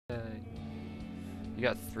You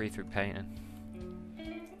got 3 through painting.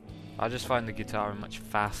 I just find the guitar a much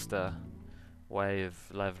faster way of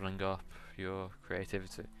leveling up your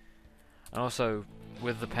creativity. And also,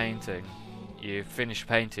 with the painting, you finish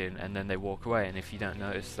painting and then they walk away, and if you don't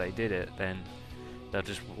notice they did it, then they'll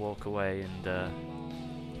just walk away and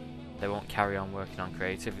they won't carry on working on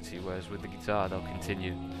creativity, whereas with the guitar they'll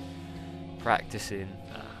continue practicing.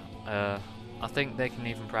 I think they can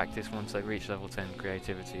even practice once they reach level 10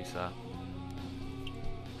 creativity, so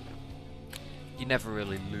you never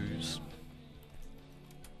really lose.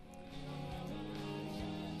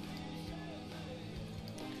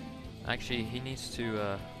 Actually, he needs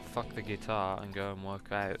to fuck the guitar and go and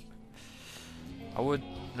work out. I would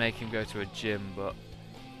make him go to a gym, but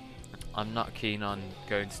I'm not keen on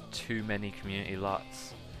going to too many community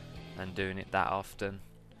lots and doing it that often,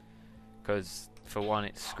 because for one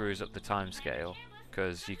it screws up the time scale,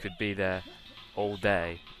 because you could be there all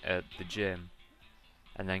day at the gym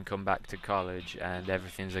and then come back to college and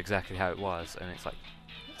everything's exactly how it was and it's like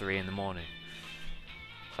 3 in the morning,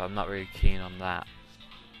 so I'm not really keen on that.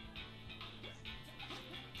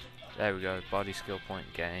 There we go, body skill point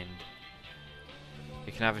gained.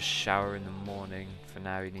 He can have a shower in the morning. For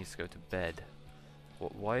now he needs to go to bed.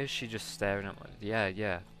 Why is she just staring at my...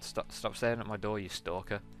 Yeah, stop staring at my door, you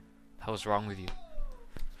stalker. What the hell's wrong with you?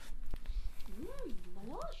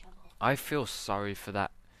 I feel sorry for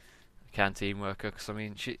that canteen worker, because I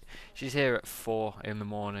mean, she's here at 4 in the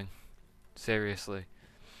morning. Seriously.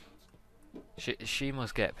 She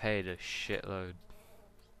must get paid a shitload.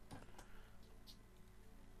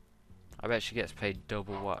 I bet she gets paid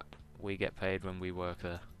double what we get paid when we work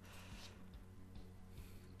there.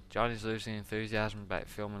 Johnny's losing enthusiasm about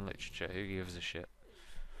film and literature. Who gives a shit?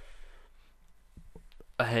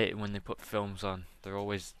 I hate it when they put films on. They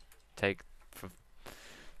always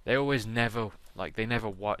never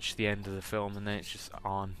watch the end of the film and then it's just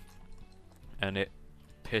on, and it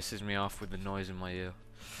pisses me off with the noise in my ear.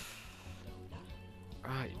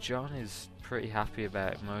 Right, John is pretty happy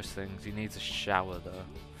about most things. He needs a shower though.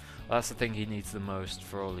 Well, that's the thing he needs the most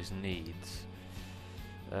for all his needs.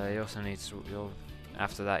 He also needs to,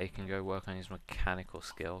 after that he can go work on his mechanical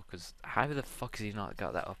skill, because how the fuck has he not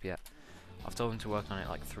got that up yet? I've told him to work on it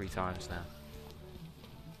like 3 times now.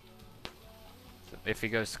 So if he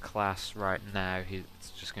goes to class right now,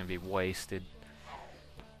 it's just going to be wasted.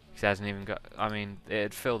 He hasn't even got, I mean,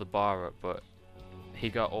 it'd fill the bar up, but he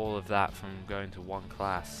got all of that from going to 1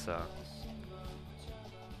 class, so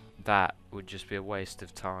that would just be a waste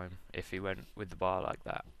of time if he went with the bar like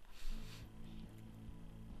that.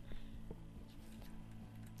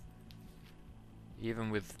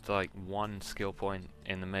 Even with like 1 skill point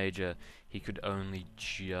in the major, he could only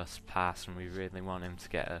just pass, and we really want him to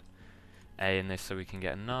get a A in this so we can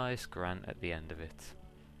get a nice grant at the end of it.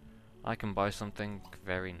 I can buy something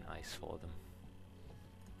very nice for them.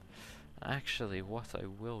 Actually, what I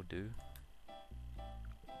will do...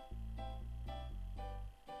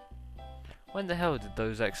 When the hell did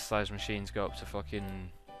those exercise machines go up to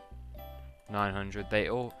fucking 900? They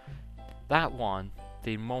all... That one,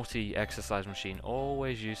 the multi-exercise machine,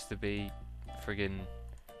 always used to be friggin'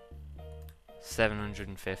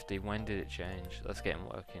 750. When did it change? Let's get him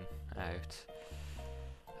working out.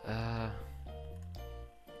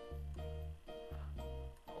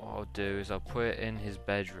 What I'll do is I'll put it in his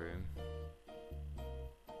bedroom.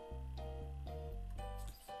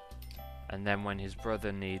 And then when his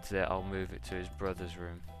brother needs it, I'll move it to his brother's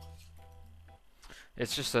room.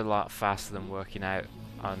 It's just a lot faster than working out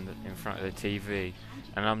in front of the TV,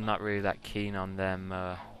 and I'm not really that keen on them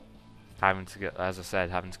having to go, as I said,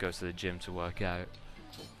 having to go to the gym to work out.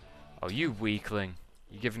 Oh, you weakling!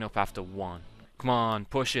 You're giving up after 1. Come on,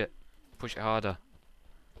 push it harder.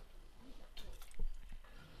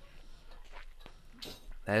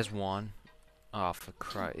 There's 1. Oh, for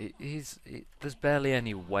Christ. There's barely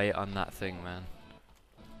any weight on that thing, man.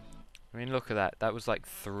 I mean, look at that. That was like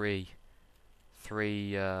 3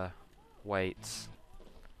 weights.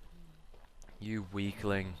 You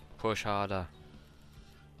weakling. Push harder.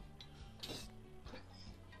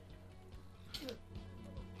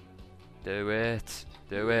 Do it.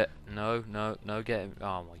 Do it. No, get him.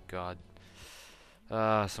 Oh my god.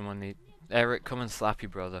 Someone need... Eric, come and slap your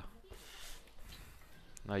brother.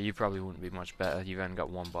 No, you probably wouldn't be much better. You've only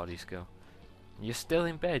got 1 body skill. You're still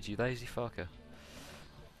in bed, you lazy fucker.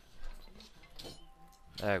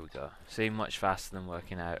 There we go. See, much faster than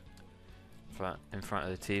working out in front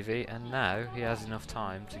of the TV. And now he has enough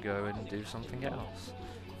time to go and do something else.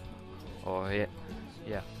 Or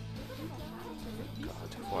yeah.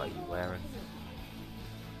 God, what are you wearing?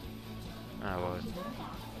 Oh well.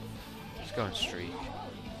 Just go and streak.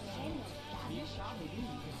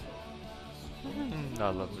 I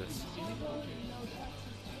love this.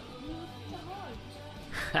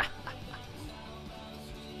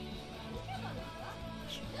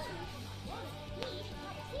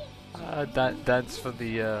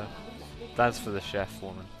 That's for the chef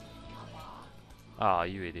woman. Ah,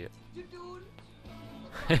 you idiot.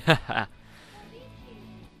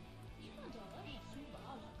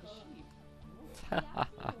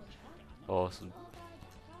 Awesome.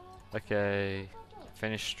 Okay,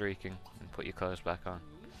 finish streaking and put your clothes back on.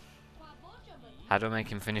 How do I make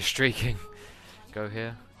him finish streaking? Go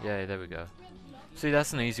here? Yeah, there we go. See,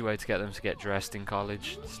 that's an easy way to get them to get dressed in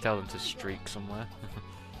college. Just tell them to streak somewhere.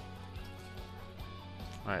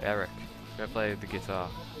 Alright, Eric, go play the guitar.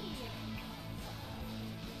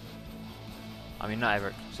 I mean, not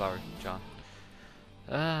Eric, sorry, John.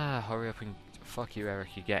 Hurry up and... Fuck you, Eric,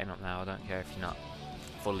 you're getting up now. I don't care if you're not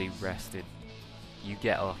fully rested. You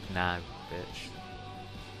get up now, bitch.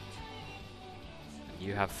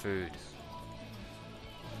 You have food.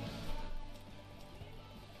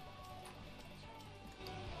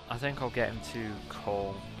 I think I'll get him to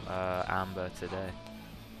call Amber today.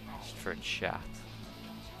 Just for a chat.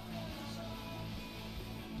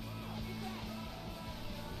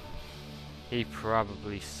 He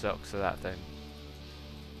probably sucks at that thing.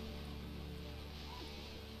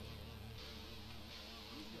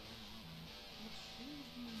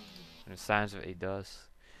 And the sounds of it he does.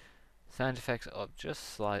 Sound effects up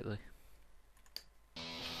just slightly.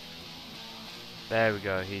 There we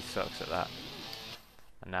go, he sucks at that.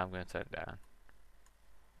 And now I'm going to turn it down.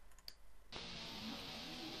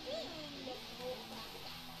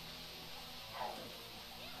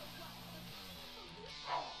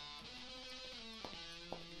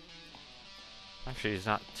 Actually, it's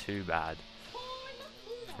not too bad,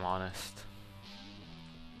 if I'm honest.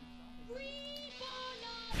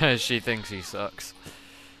 She thinks he sucks.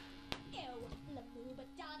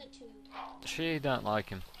 She don't like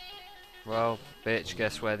him. Well, bitch,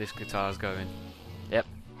 guess where this guitar's going? Yep,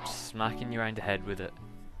 smacking you around the head with it.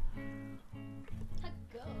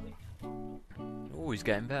 Oh, he's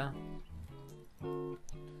getting better.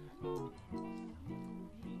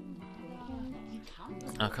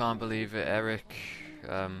 I can't believe it, Eric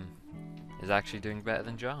is actually doing better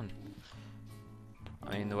than John.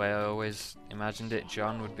 I mean, the way I always imagined it,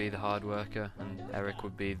 John would be the hard worker and Eric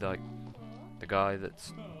would be like the guy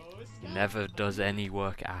that's never does any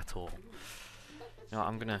work at all. You know,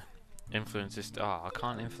 I'm gonna influence this. Oh, I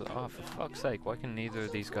can't influence. Oh, for fuck's sake, why can neither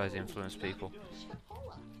of these guys influence people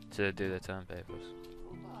to do their term papers?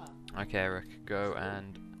 Okay, Eric, go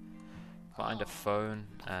and find a phone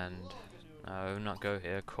and no, not go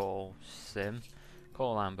here. Call Sim.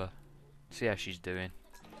 Call Amber. See how she's doing.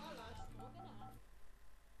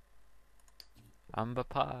 Amber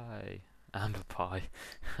Pie. Amber Pie.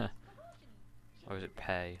 Or is it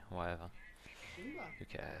Pay? Whatever. Who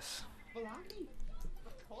cares?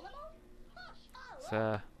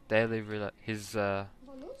 So, his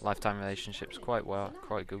lifetime relationship's quite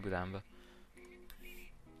good with Amber.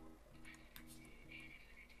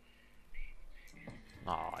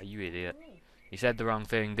 Aw, you idiot. You said the wrong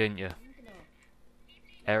thing, didn't you?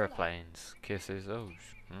 Aeroplanes. Kisses. Oh,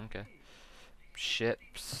 okay.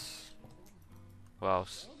 Ships. What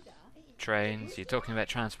else? Trains. You're talking about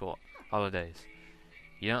transport. Holidays.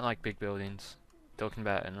 You don't like big buildings. Talking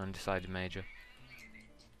about an undecided major.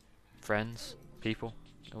 Friends. People.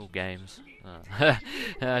 Oh, games.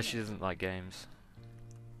 She doesn't like games.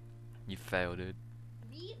 You failed, dude.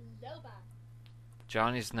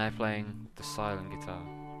 John is now playing the silent guitar.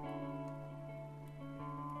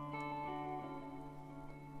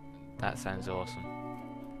 That sounds awesome.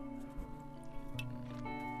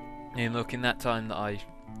 And look, in that time that I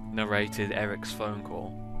narrated Eric's phone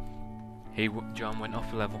call, John went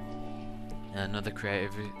up a level. Another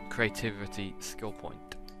creativity skill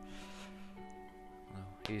point. Well,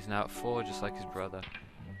 he's now at 4, just like his brother.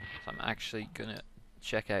 So I'm actually gonna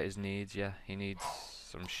check out his needs. Yeah, he needs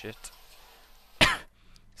some shit.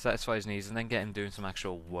 Satisfy his needs and then get him doing some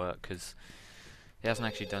actual work, because he hasn't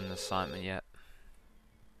actually done the assignment yet.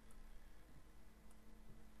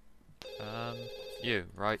 You,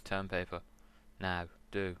 write term paper. Now,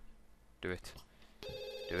 do it.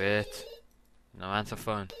 Do it. No, answer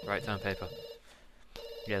phone. Write term paper.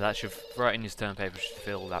 Yeah, that should, writing his term paper should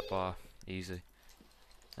fill that bar. Easy.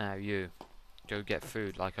 Now, you, go get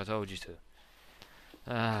food like I told you to.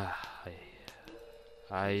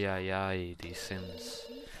 Ay, these Sims.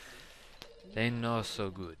 They know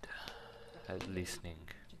so good at listening.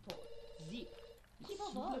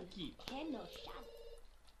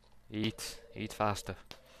 Eat faster.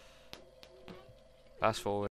 Fast forward.